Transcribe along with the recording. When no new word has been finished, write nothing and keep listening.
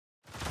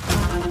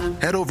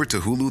Head over to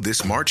Hulu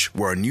this March,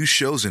 where our new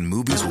shows and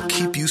movies will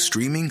keep you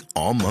streaming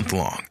all month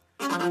long.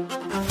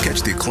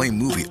 Catch the acclaimed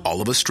movie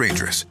All of Us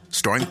Strangers,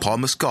 starring Paul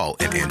Mescal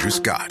and Andrew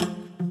Scott.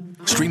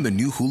 Stream the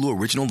new Hulu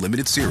original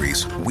limited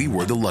series We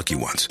Were the Lucky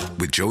Ones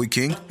with Joey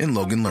King and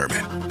Logan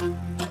Lerman.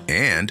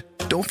 And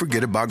don't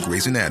forget about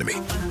Grey's Anatomy.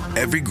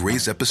 Every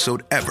Grey's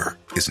episode ever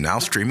is now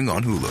streaming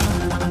on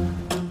Hulu.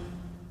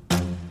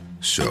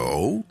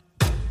 So,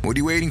 what are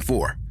you waiting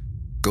for?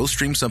 Go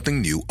stream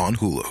something new on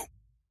Hulu.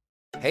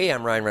 Hey,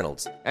 I'm Ryan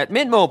Reynolds. At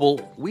Mint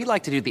Mobile, we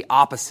like to do the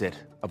opposite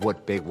of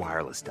what Big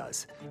Wireless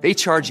does. They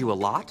charge you a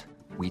lot,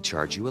 we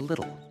charge you a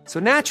little.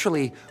 So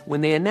naturally, when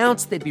they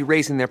announced they'd be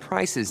raising their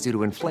prices due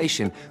to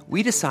inflation,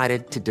 we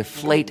decided to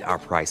deflate our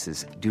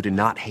prices due to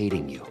not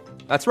hating you.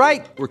 That's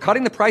right. We're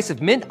cutting the price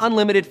of Mint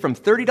Unlimited from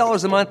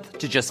 $30 a month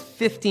to just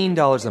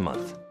 $15 a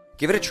month.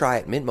 Give it a try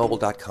at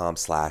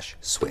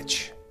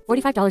mintmobile.com/switch.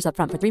 $45 up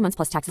front for 3 months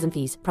plus taxes and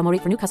fees. Promo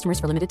rate for new customers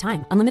for limited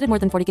time. Unlimited more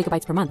than 40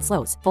 gigabytes per month.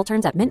 Slows full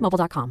terms at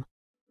mintmobile.com.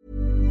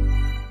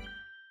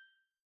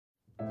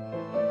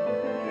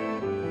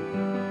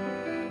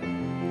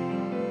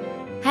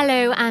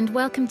 Hello and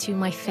welcome to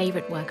My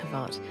Favourite Work of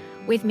Art,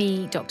 with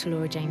me, Dr.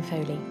 Laura Jane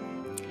Foley.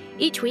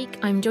 Each week,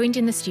 I'm joined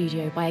in the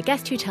studio by a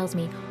guest who tells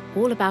me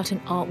all about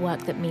an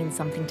artwork that means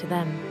something to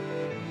them.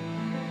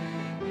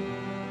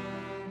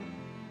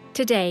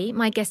 Today,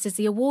 my guest is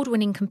the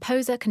award-winning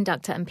composer,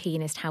 conductor and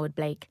pianist Howard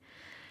Blake.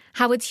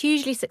 Howard's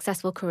hugely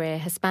successful career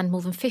has spanned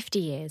more than 50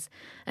 years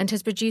and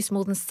has produced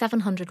more than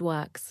 700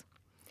 works.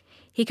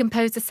 He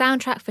composed the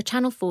soundtrack for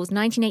Channel 4's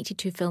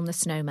 1982 film The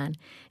Snowman,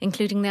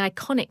 including the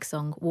iconic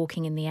song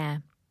Walking in the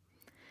Air.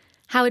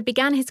 Howard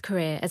began his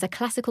career as a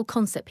classical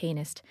concert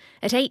pianist,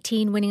 at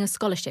 18 winning a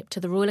scholarship to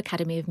the Royal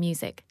Academy of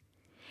Music.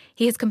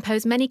 He has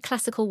composed many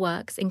classical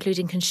works,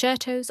 including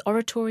concertos,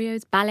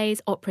 oratorios,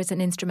 ballets, operas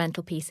and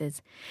instrumental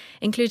pieces,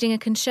 including a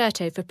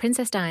concerto for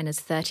Princess Diana's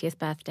 30th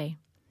birthday.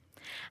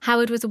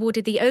 Howard was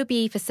awarded the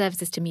OBE for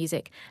services to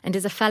music and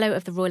is a Fellow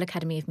of the Royal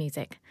Academy of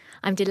Music.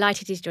 I'm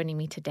delighted he's joining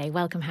me today.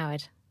 Welcome,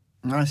 Howard.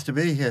 Nice to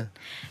be here.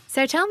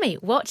 So tell me,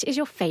 what is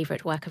your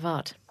favourite work of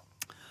art?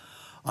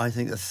 I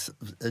think that's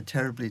a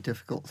terribly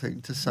difficult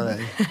thing to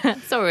say.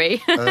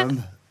 Sorry.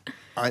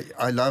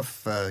 I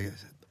love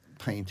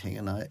painting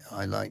and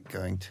I like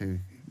going to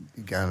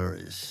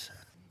galleries.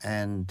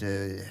 And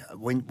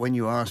when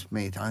you asked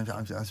me, I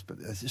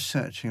was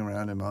searching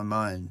around in my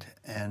mind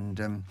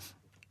and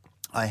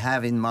I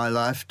have in my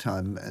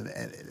lifetime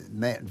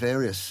met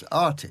various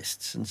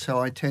artists, and so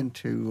I tend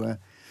to,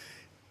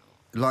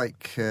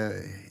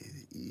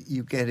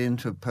 you get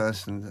into a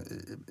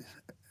person,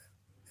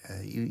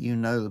 you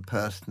know the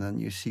person and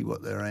you see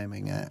what they're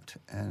aiming at.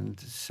 And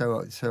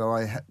so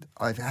I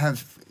have,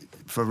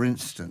 for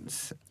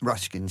instance,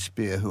 Ruskin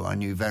Spear, who I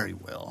knew very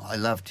well. I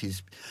loved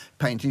his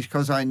paintings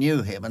because I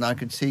knew him, and I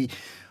could see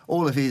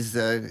all of his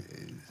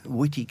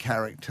witty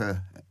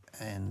character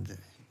and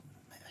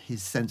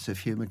his sense of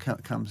humour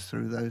comes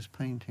through those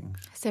paintings.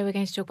 So we're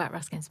going to talk about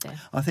Ruskin Spear?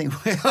 I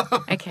think we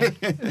are. Okay.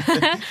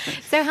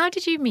 So how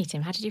did you meet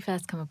him? How did you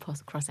first come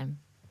across him?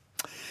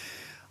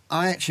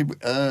 I actually,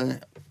 I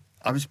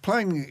was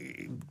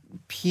playing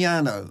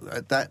piano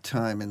at that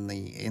time in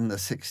the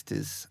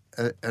 60s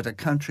at a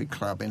country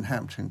club in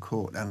Hampton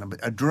Court, and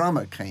a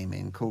drummer came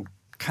in called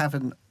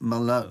Cavan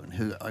Malone,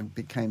 who I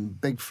became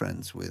big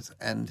friends with,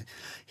 and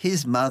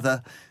his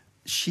mother...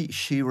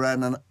 She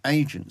ran an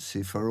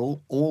agency for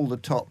all the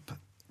top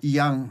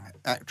young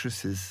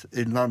actresses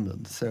in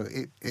London, so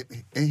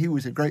he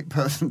was a great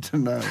person to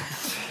know.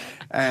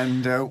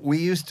 And we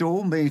used to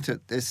all meet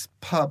at this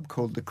pub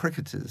called the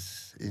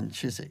Cricketers in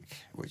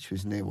Chiswick, which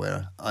was near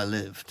where I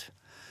lived.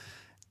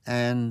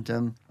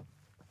 And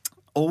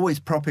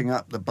always propping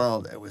up the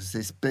bar there was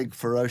this big,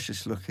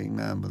 ferocious-looking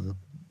man with a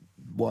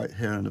white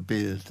hair and a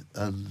beard,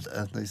 and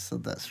they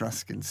said, "That's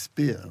Ruskin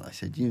Spear." And I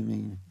said, "You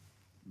mean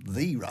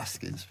the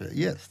Ruskin Spear?"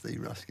 "Yes, the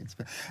Ruskin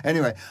Spear."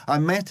 Anyway, I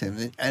met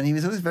him, and he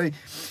was always very,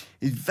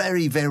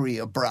 very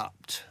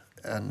abrupt,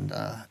 and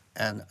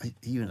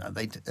you know,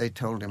 they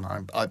told him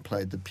I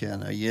played the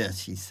piano.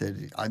 "Yes," he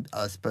said.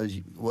 I suppose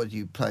what do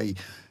you play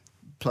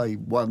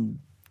 1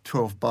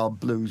 12-bar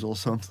blues or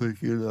something,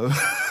 you know."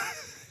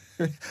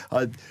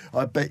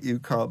 I bet you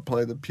can't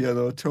play the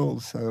piano at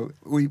all. So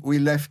we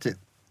left it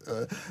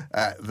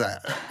at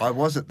that. I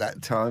was at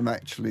that time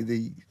actually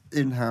the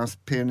in-house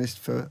pianist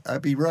for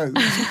Abbey Road,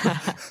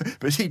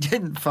 but he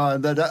didn't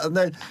find that out.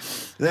 And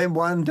then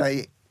one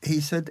day he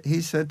said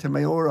to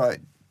me, "All right,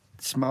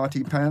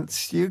 smarty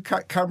pants, you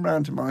come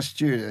round to my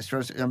studio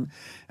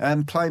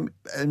and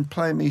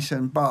play me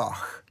some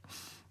Bach."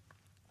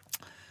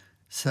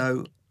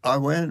 So I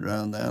went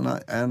round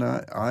there and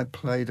I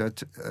played a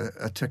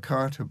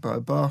toccata by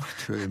Bach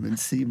to him in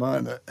C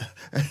minor.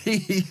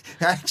 He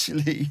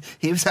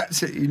was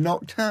absolutely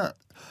knocked out.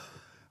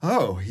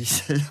 "Oh," he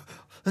said,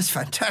 "that's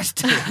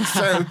fantastic."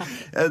 So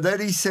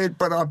then he said,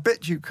 "But I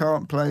bet you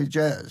can't play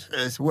jazz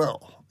as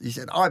well." He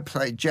said, "I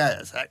play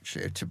jazz,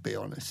 actually, to be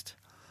honest."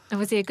 And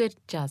was he a good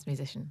jazz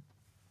musician?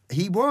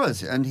 He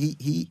was, and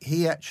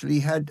he actually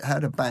had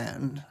a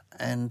band,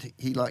 and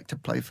he liked to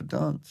play for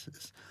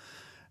dancers.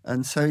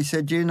 And so he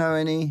said, "Do you know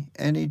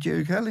any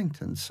Duke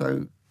Ellington?"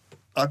 So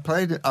I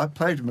played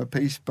him a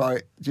piece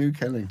by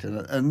Duke Ellington,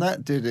 and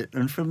that did it.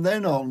 And from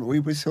then on, we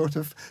were sort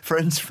of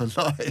friends for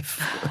life.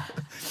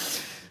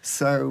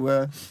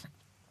 So,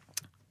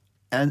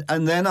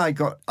 and then I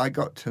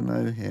got to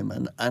know him,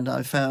 and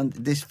I found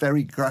this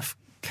very gruff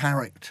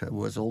character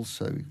was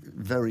also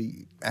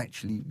very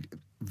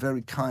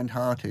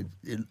kind-hearted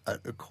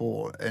at the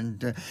core,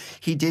 and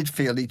he did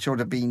feel he'd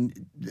sort of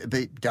been a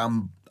bit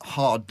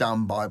hard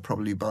done by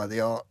the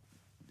art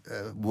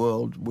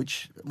world,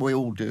 which we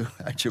all do,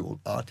 actually all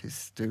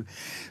artists do.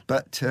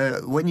 But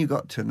when you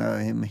got to know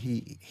him,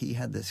 he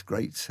had this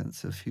great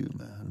sense of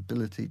humour and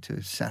ability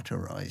to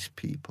satirise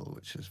people,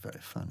 which was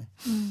very funny.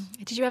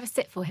 Did you ever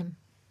sit for him?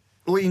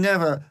 We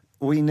never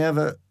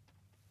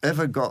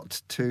ever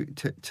got to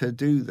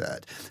do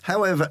that.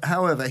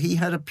 However, he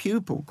had a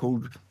pupil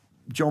called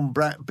John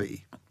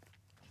Bratby,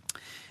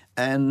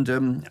 and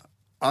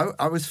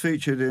I was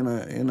featured in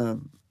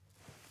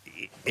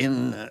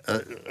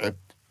a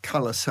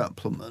colour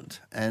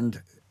supplement,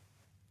 and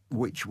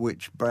which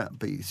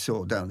Bratby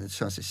saw down in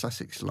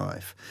Sussex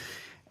Life,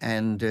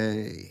 and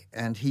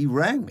he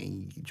rang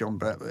me, John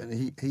Bratby,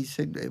 and he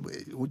said,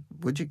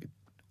 "Would you?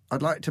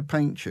 I'd like to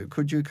paint you.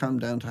 Could you come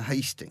down to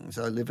Hastings?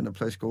 I live in a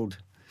place called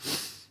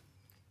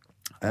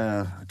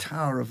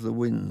Tower of the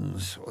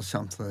Winds or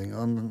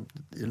something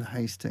in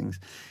Hastings,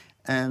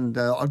 and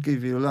I'll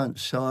give you lunch."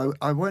 So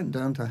I went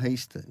down to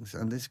Hastings,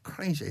 and this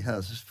crazy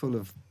house is full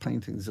of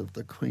paintings of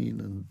the Queen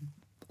and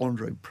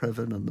Andre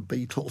Previn and the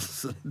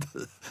Beatles and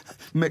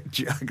Mick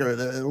Jagger.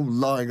 They're all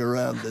lying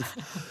around this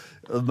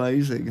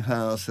amazing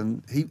house,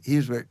 and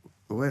he's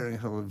wearing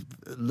a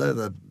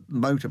leather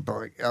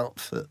motorbike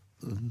outfit.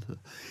 And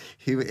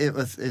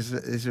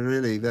it's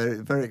really very,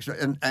 very extra.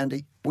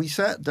 And we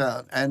sat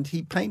down, and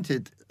he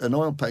painted an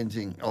oil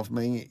painting of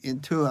me in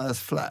 2 hours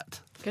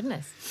flat.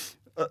 Goodness.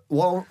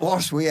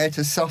 Whilst we ate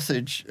a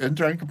sausage and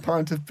drank a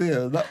pint of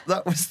beer.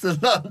 That was the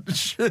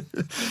lunch.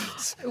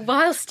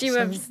 Whilst you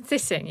were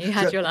sitting, you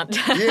had your lunch.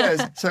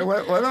 Yes. So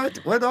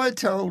when I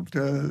told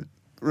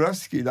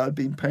Ruskin I'd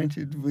been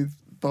painted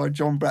by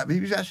John Bratby, he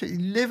was actually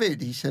livid.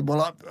 He said,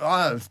 "Well,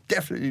 I'm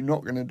definitely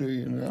not going to do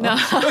you now." No.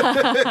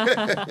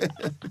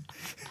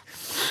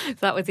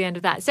 That was the end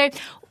of that. So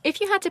if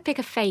you had to pick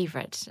a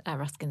favourite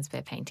Ruskin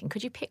Spear painting,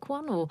 could you pick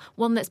one, or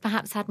one that's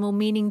perhaps had more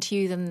meaning to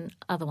you than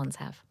other ones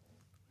have?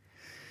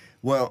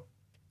 Well,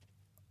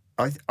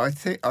 I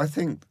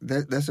think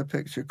there's a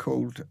picture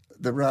called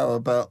 "The Row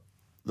About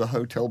the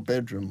Hotel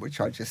Bedroom," which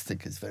I just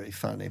think is very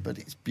funny, but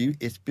it's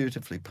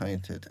beautifully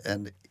painted,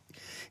 and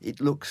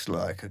it looks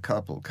like a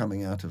couple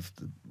coming out of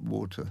the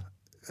water,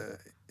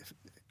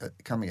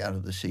 coming out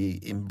of the sea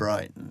in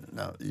Brighton,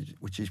 now,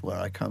 which is where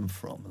I come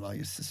from, and I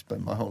used to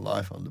spend my whole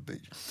life on the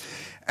beach.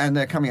 And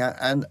they're coming out,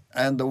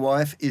 and the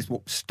wife is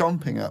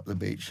stomping up the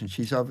beach, and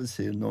she's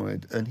obviously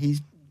annoyed, and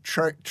he's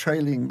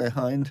trailing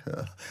behind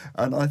her,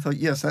 and I thought,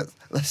 yes,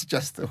 that's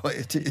just the way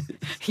it is.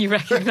 You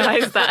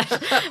recognise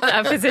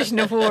that position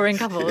of warring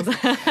couples.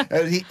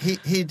 And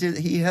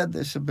he had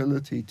this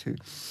ability to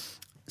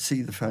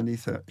see the funny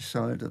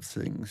side of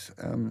things,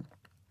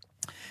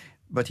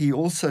 but he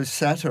also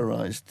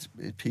satirised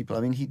people.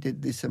 I mean, he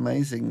did this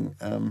amazing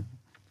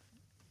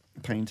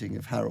painting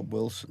of Harold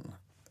Wilson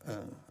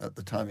at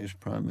the time he was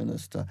Prime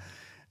Minister,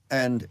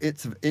 and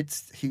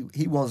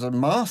he was a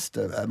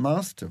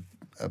master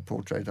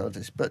portrait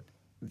artist, but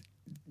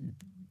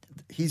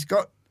he's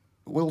got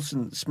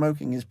Wilson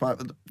smoking his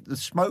pipe. The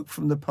smoke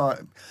from the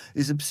pipe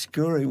is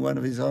obscuring one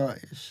of his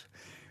eyes,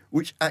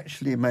 which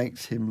actually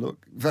makes him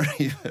look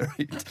very,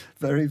 very,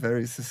 very,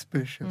 very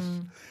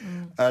suspicious.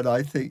 And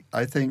I think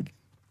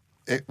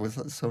it was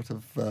a sort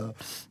of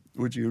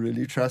would you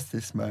really trust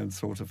this man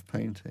sort of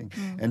painting.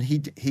 And he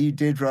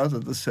did rather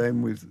the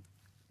same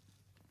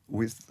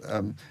with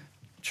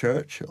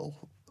Churchill,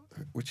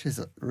 which is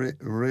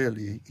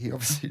really, he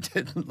obviously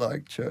didn't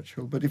like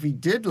Churchill, but if he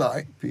did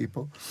like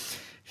people,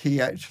 he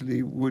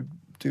actually would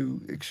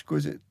do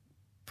exquisite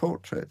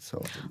portraits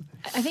of them.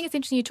 I think it's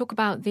interesting you talk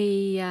about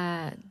the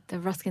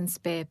Ruskin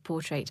Spear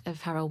portrait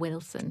of Harold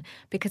Wilson,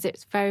 because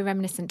it's very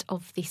reminiscent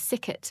of the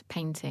Sickert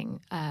painting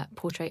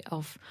portrait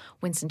of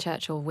Winston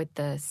Churchill with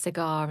the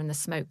cigar and the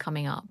smoke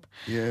coming up.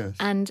 Yes.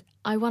 And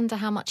I wonder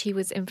how much he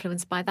was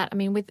influenced by that. I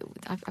mean,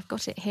 I've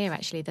got it here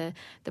actually. The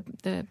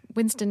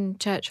Winston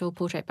Churchill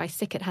portrait by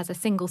Sickert has a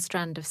single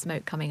strand of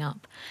smoke coming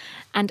up,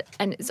 and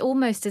it's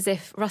almost as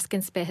if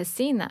Ruskin Spear has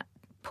seen that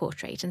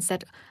portrait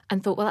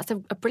and thought, well, that's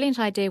a brilliant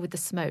idea with the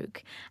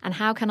smoke, and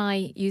how can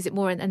I use it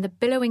more? And the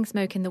billowing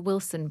smoke in the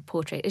Wilson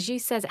portrait, as you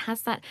said,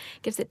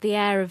 gives it the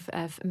air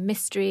of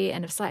mystery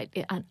and of slight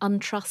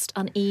untrust,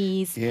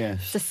 unease,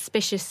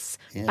 suspicious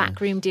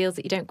backroom deals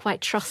that you don't quite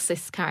trust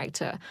this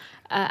character.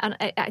 And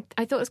I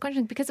thought it was quite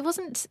interesting, because it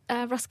wasn't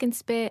Ruskin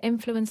Spear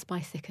influenced by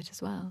Sickert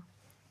as well?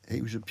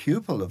 He was a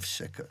pupil of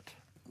Sickert.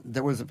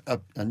 There was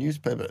a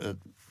newspaper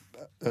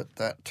at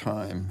that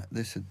time,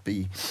 this would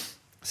be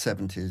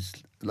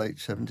late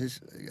 70s,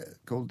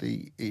 called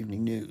the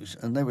Evening News,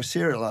 and they were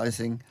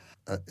serialising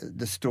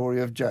the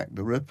story of Jack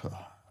the Ripper.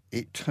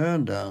 It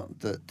turned out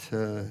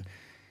that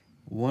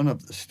one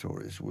of the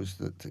stories was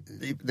that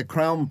the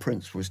Crown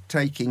Prince was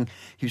taking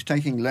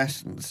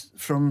lessons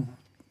from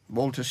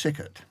Walter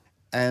Sickert,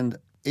 and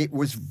it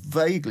was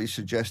vaguely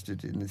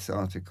suggested in this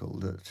article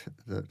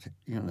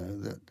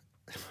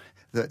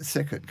that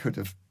Sickert could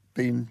have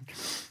been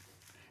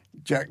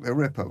Jack the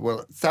Ripper.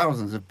 Well,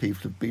 thousands of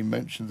people have been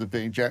mentioned as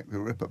being Jack the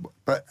Ripper.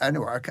 But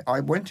anyway, I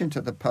went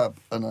into the pub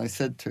and I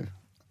said,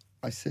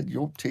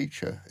 your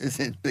teacher is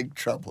in big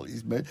trouble.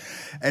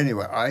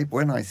 Anyway,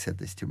 when I said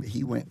this to him,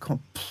 he went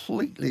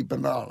completely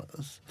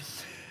bananas.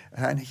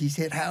 And he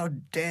said, how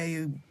dare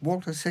you?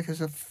 Walter Sickert's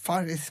the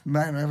finest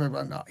man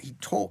ever. He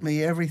taught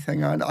me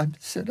everything. And I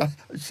said,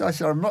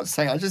 I'm not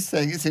saying, I'm just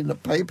saying it's in the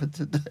paper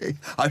today.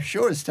 I'm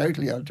sure it's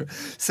totally untrue.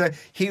 So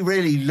he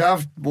really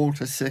loved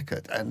Walter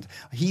Sickert. And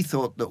he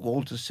thought that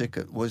Walter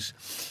Sickert was,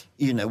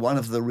 one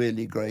of the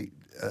really great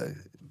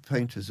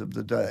painters of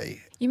the day.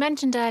 You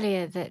mentioned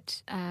earlier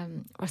that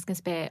Ruskin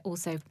Spear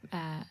also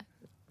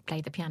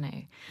played the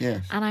piano.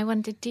 Yes. And I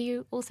wondered, do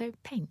you also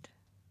paint?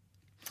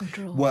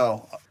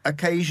 Well,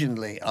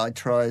 occasionally I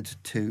tried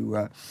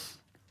to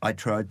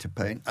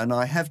paint, and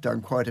I have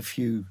done quite a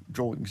few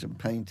drawings and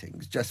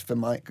paintings just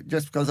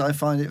because I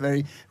find it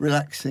very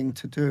relaxing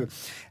to do.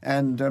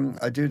 And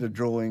I did a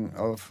drawing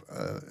of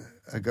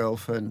a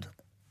girlfriend,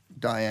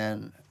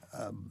 Diane,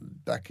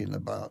 back in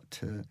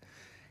about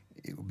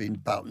it would be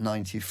about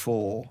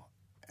 94,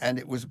 and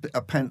it was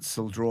a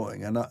pencil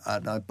drawing, and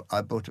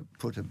I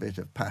put a bit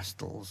of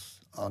pastels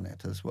on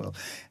it as well.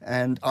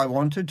 And I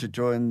wanted to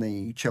join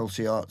the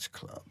Chelsea Arts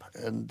Club,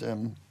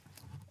 and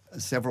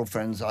several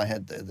friends I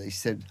had there, they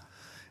said,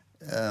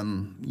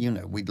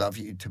 we'd love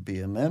you to be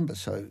a member.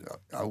 So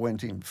I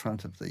went in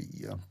front of the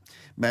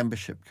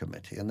membership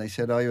committee, and they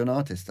said, are you an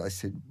artist? I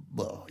said,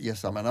 well,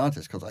 yes, I'm an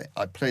artist, because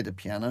I play the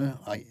piano,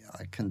 I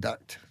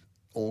conduct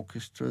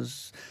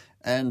orchestras,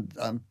 and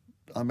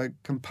I'm a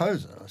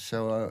composer.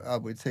 So I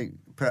would think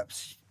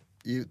perhaps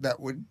that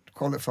would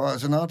qualify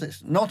as an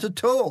artist. Not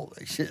at all.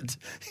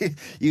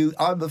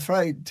 I'm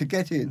afraid to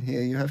get in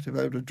here you have to be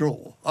able to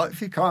draw.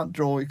 If you can't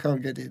draw, you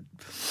can't get in.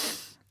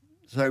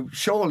 So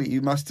surely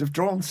you must have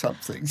drawn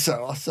something.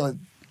 So I said,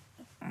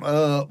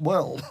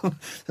 well.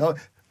 So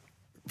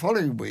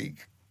following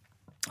week,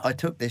 I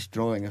took this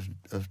drawing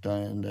of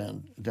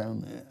Diane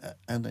down there,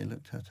 and they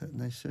looked at it and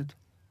they said,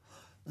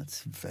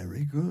 that's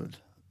very good.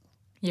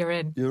 You're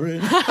in.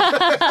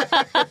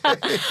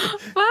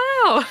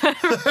 Wow.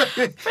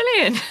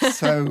 Brilliant.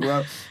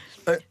 So,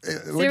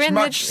 which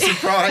much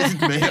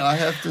surprised me, I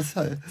have to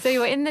say. So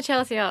you were in the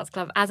Chelsea Arts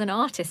Club as an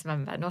artist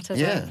member, not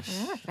as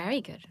very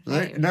good.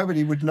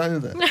 Nobody would know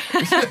that.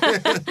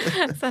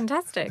 That's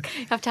fantastic.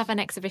 You have to have an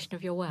exhibition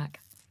of your work.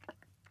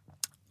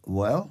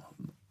 Well,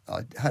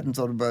 I hadn't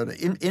thought about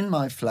it. In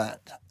my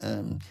flat,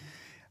 I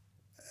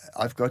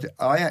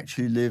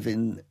actually live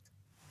in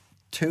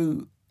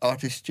 2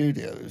 artist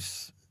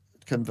studios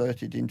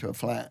converted into a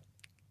flat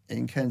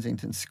in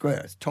Kensington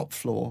Square. It's top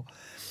floor.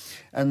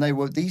 And they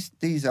were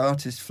these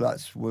artist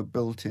flats were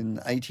built in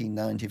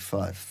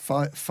 1895.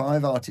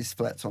 Five artist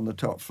flats on the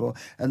top floor,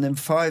 and then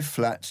 5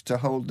 flats to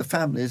hold the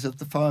families of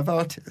the 5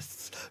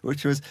 artists,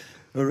 which was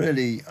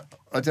really,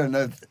 I don't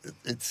know,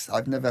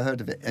 I've never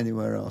heard of it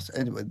anywhere else.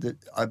 Anyway,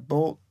 I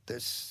bought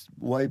this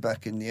way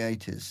back in the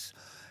 80s,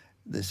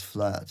 this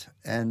flat,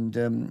 and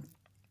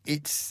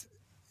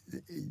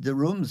the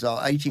rooms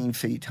are 18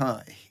 feet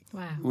high.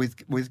 Wow.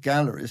 with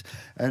galleries,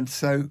 and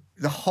so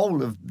the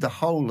whole of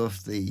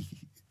the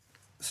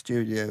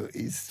studio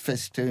is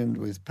festooned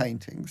with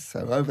paintings.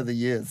 So over the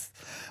years,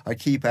 I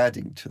keep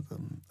adding to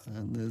them,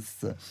 and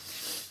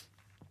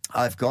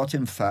I've got,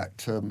 in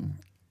fact,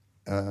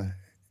 the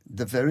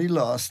very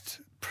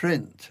last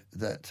print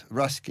that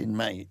Ruskin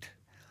made.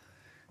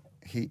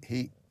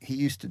 He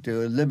used to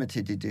do a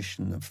limited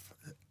edition of,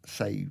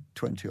 say,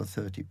 20 or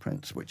 30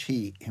 prints, which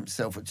he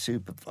himself would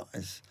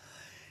supervise,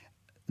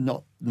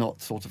 not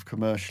sort of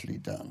commercially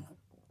done.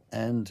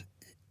 And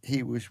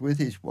he was with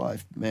his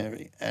wife,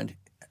 Mary, and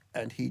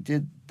he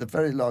did the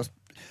very last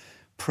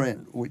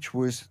print, which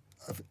was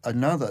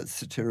another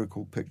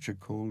satirical picture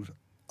called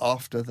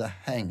After the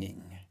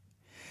Hanging.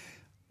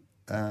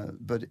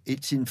 But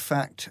it's, in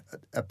fact,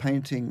 a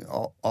painting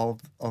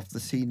of the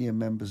senior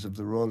members of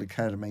the Royal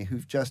Academy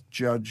who've just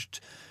judged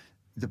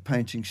the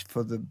paintings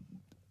for the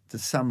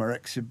summer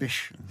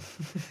exhibition.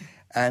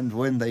 And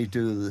when they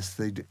do this,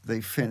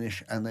 they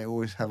finish, and they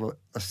always have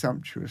a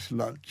sumptuous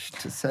lunch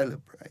to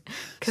celebrate.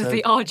 Because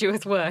the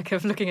arduous work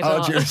of looking at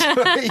art.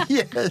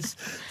 Yes.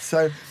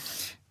 So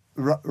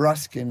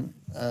Ruskin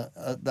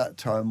at that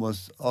time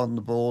was on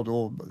the board,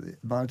 or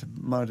might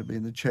have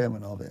been the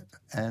chairman of it,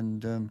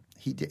 and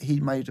he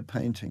made a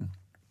painting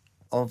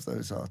of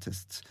those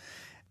artists.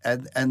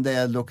 And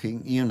they're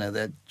looking,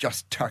 they're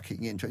just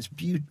tucking into it.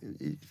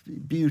 It's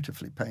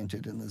beautifully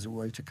painted, and there's a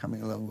waiter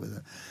coming along with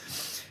it.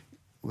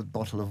 with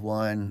bottle of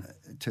wine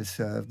to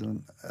serve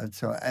them, and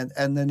so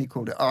and then he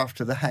called it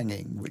After the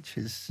Hanging, which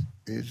is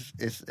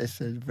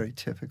very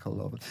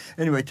typical of it.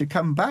 Anyway, to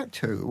come back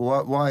to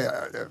why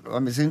I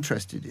was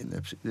interested in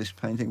this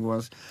painting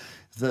was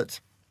that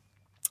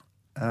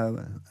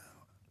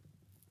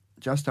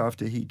just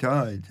after he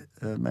died,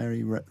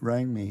 Mary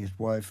rang me, his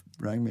wife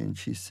rang me, and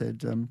she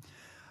said,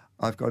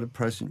 I've got a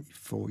present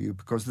for you,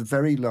 because the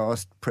very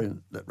last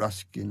print that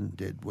Ruskin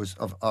did was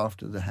of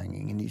After the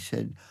Hanging, and he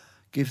said,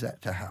 give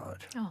that to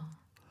Howard. Oh.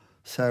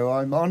 So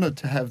I'm honoured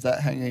to have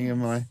that hanging in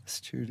my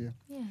studio.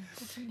 Yeah,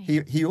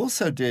 definitely. He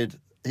also did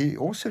a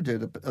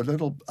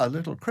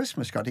little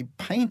Christmas card. He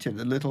painted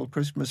a little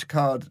Christmas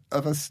card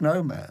of a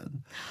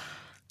snowman,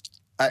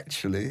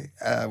 actually,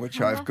 which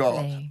I've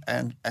got,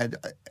 and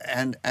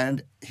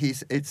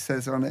it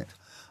says on it,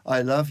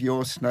 I love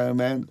your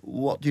snowman.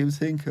 What do you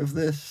think of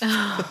this?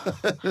 How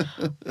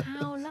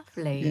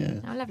lovely. Yeah.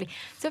 How lovely.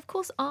 So, of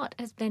course, art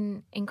has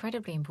been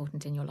incredibly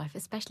important in your life,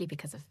 especially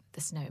because of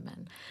the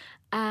snowman.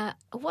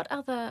 What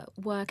other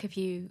work have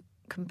you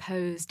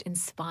composed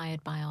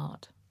inspired by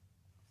art?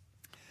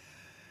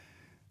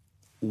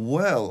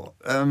 Well,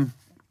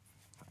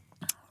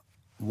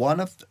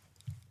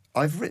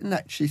 I've written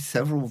actually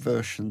several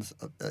versions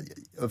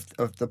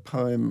of the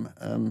poem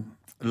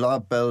La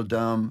Belle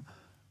Dame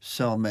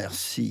Sans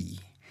Merci,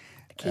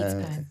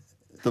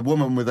 The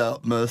Woman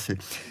Without Mercy,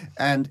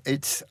 and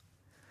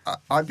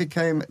I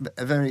became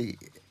very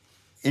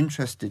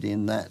interested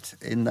in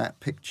that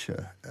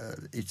picture.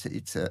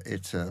 It's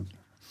a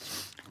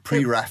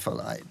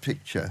pre-Raphaelite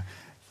picture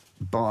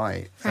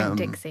by Frank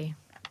Dixie.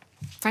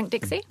 Frank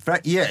Dixie?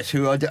 Yes,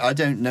 who I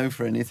don't know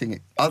for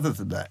anything other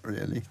than that,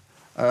 really.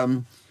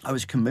 I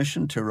was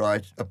commissioned to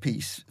write a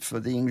piece for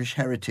the English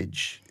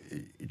Heritage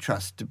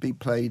Trust to be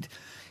played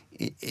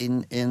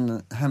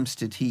in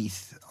Hampstead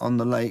Heath on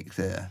the lake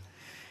there,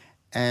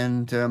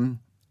 and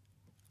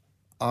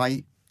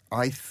I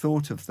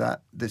thought of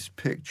this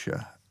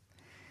picture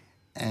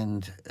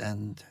and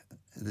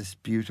this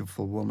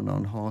beautiful woman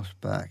on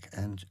horseback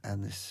and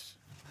this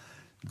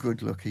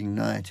good-looking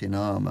knight in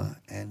armour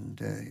and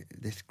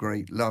this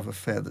great love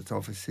affair that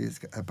obviously is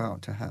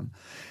about to happen.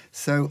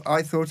 So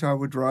I thought I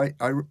would write.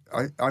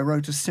 I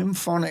wrote a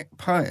symphonic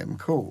poem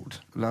called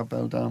La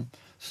Belle Dame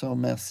Sans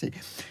Merci,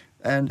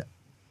 and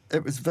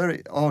it was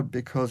very odd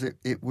because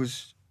it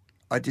was.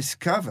 I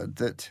discovered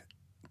that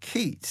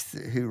Keats,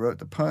 who wrote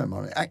the poem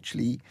on it,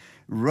 actually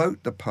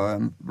wrote the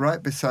poem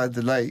right beside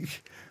the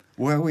lake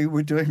where we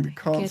were doing the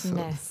concert.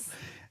 Goodness.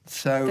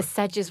 So the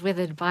sedge is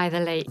withered by the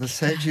lake. The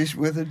sedge is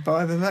withered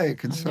by the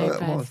lake, and so it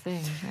was.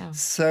 Thing, yeah.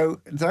 So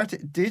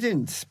that did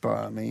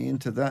inspire me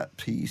into that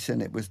piece,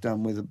 and it was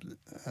done with,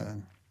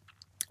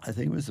 I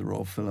think it was the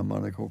Royal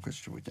Philharmonic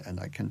Orchestra, and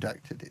I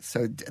conducted it.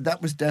 So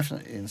that was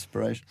definitely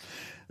inspiration.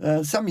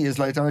 Some years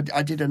later,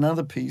 I did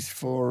another piece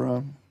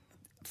for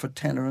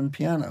tenor and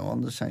piano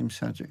on the same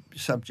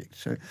subject.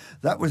 So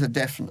that was a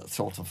definite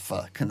sort of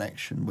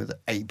connection with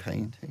a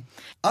painting.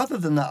 Other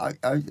than that,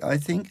 I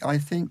think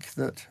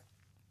that.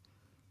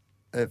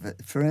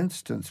 For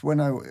instance, when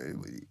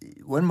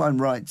one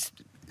writes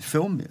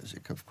film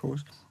music, of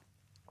course,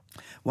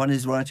 one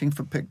is writing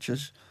for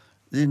pictures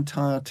the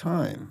entire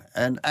time,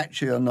 and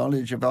actually, a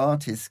knowledge of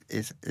art is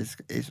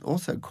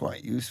also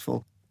quite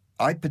useful.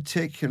 I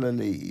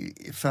particularly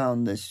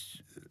found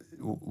this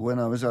when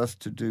I was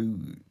asked to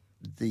do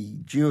The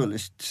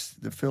Duelists,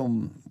 the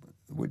film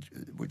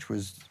which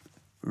was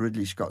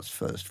Ridley Scott's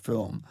first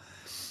film,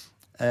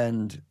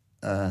 and.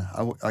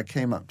 I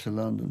came up to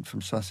London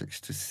from Sussex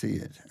to see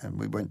it, and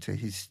we went to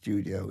his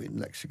studio in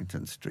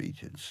Lexington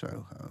Street in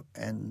Soho,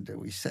 and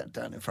we sat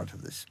down in front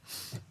of this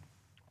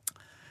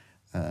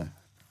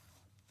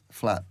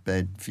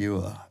flatbed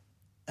viewer,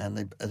 and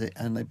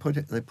they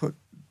put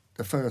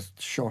the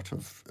first shot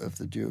of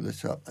the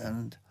Duelist up,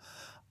 and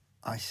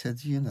I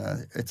said,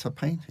 it's a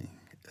painting.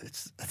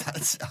 It's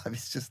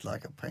just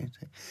like a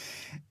painting,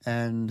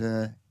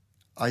 and.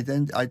 I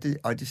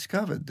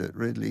discovered that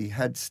Ridley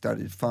had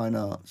studied fine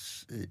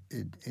arts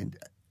in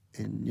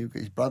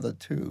Newcastle. His brother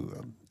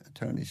too,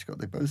 Tony Scott.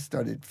 They both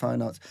studied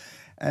fine arts,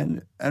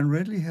 and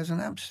Ridley has an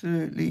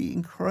absolutely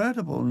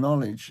incredible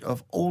knowledge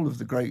of all of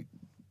the great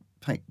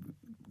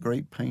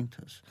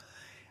painters,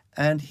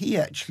 and he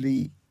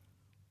actually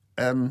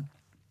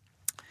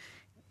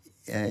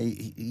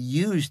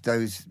used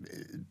those.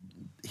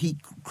 He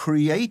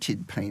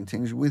created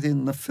paintings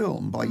within the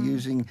film by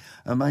using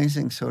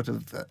amazing sort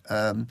of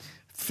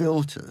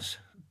filters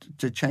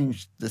to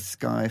change the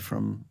sky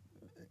from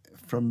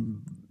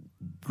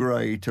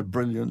grey to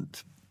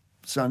brilliant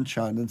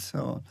sunshine and so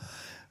on.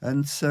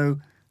 And so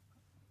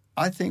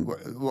I think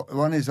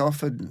one is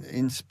often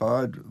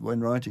inspired when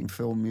writing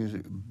film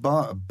music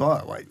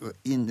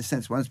in the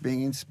sense one's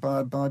being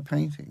inspired by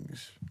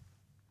paintings.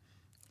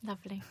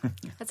 Lovely.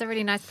 That's a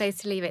really nice place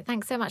to leave it.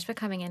 Thanks so much for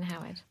coming in,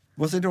 Howard.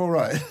 Was it all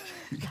right?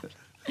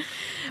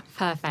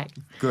 Perfect.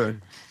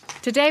 Good.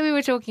 Today we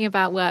were talking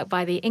about work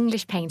by the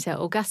English painter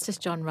Augustus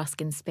John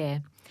Ruskin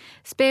Spear.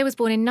 Spear was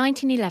born in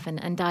 1911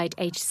 and died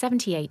aged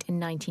 78 in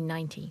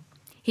 1990.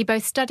 He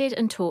both studied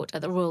and taught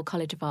at the Royal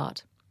College of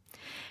Art.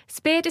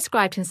 Spear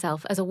described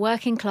himself as a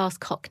working-class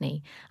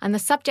Cockney, and the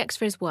subjects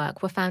for his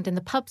work were found in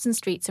the pubs and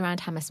streets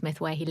around Hammersmith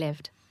where he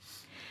lived.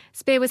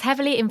 Spear was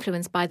heavily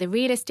influenced by the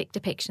realistic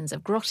depictions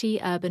of grotty,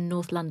 urban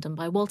North London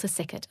by Walter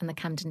Sickert and the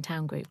Camden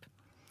Town Group.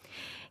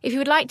 If you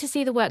would like to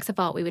see the works of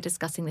art we were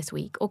discussing this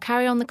week or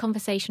carry on the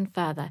conversation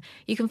further,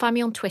 you can find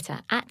me on Twitter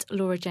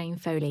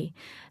 @LauraJaneFoley.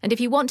 And if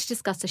you want to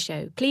discuss the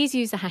show, please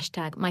use the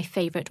hashtag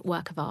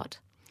 #MyFavouriteWorkOfArt.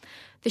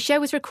 The show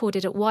was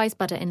recorded at Wise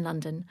Budder in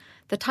London.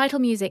 The title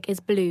music is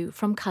Blue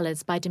from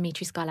Colours by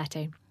Dimitri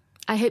Scarlatto.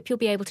 I hope you'll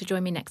be able to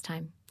join me next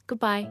time.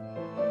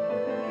 Goodbye.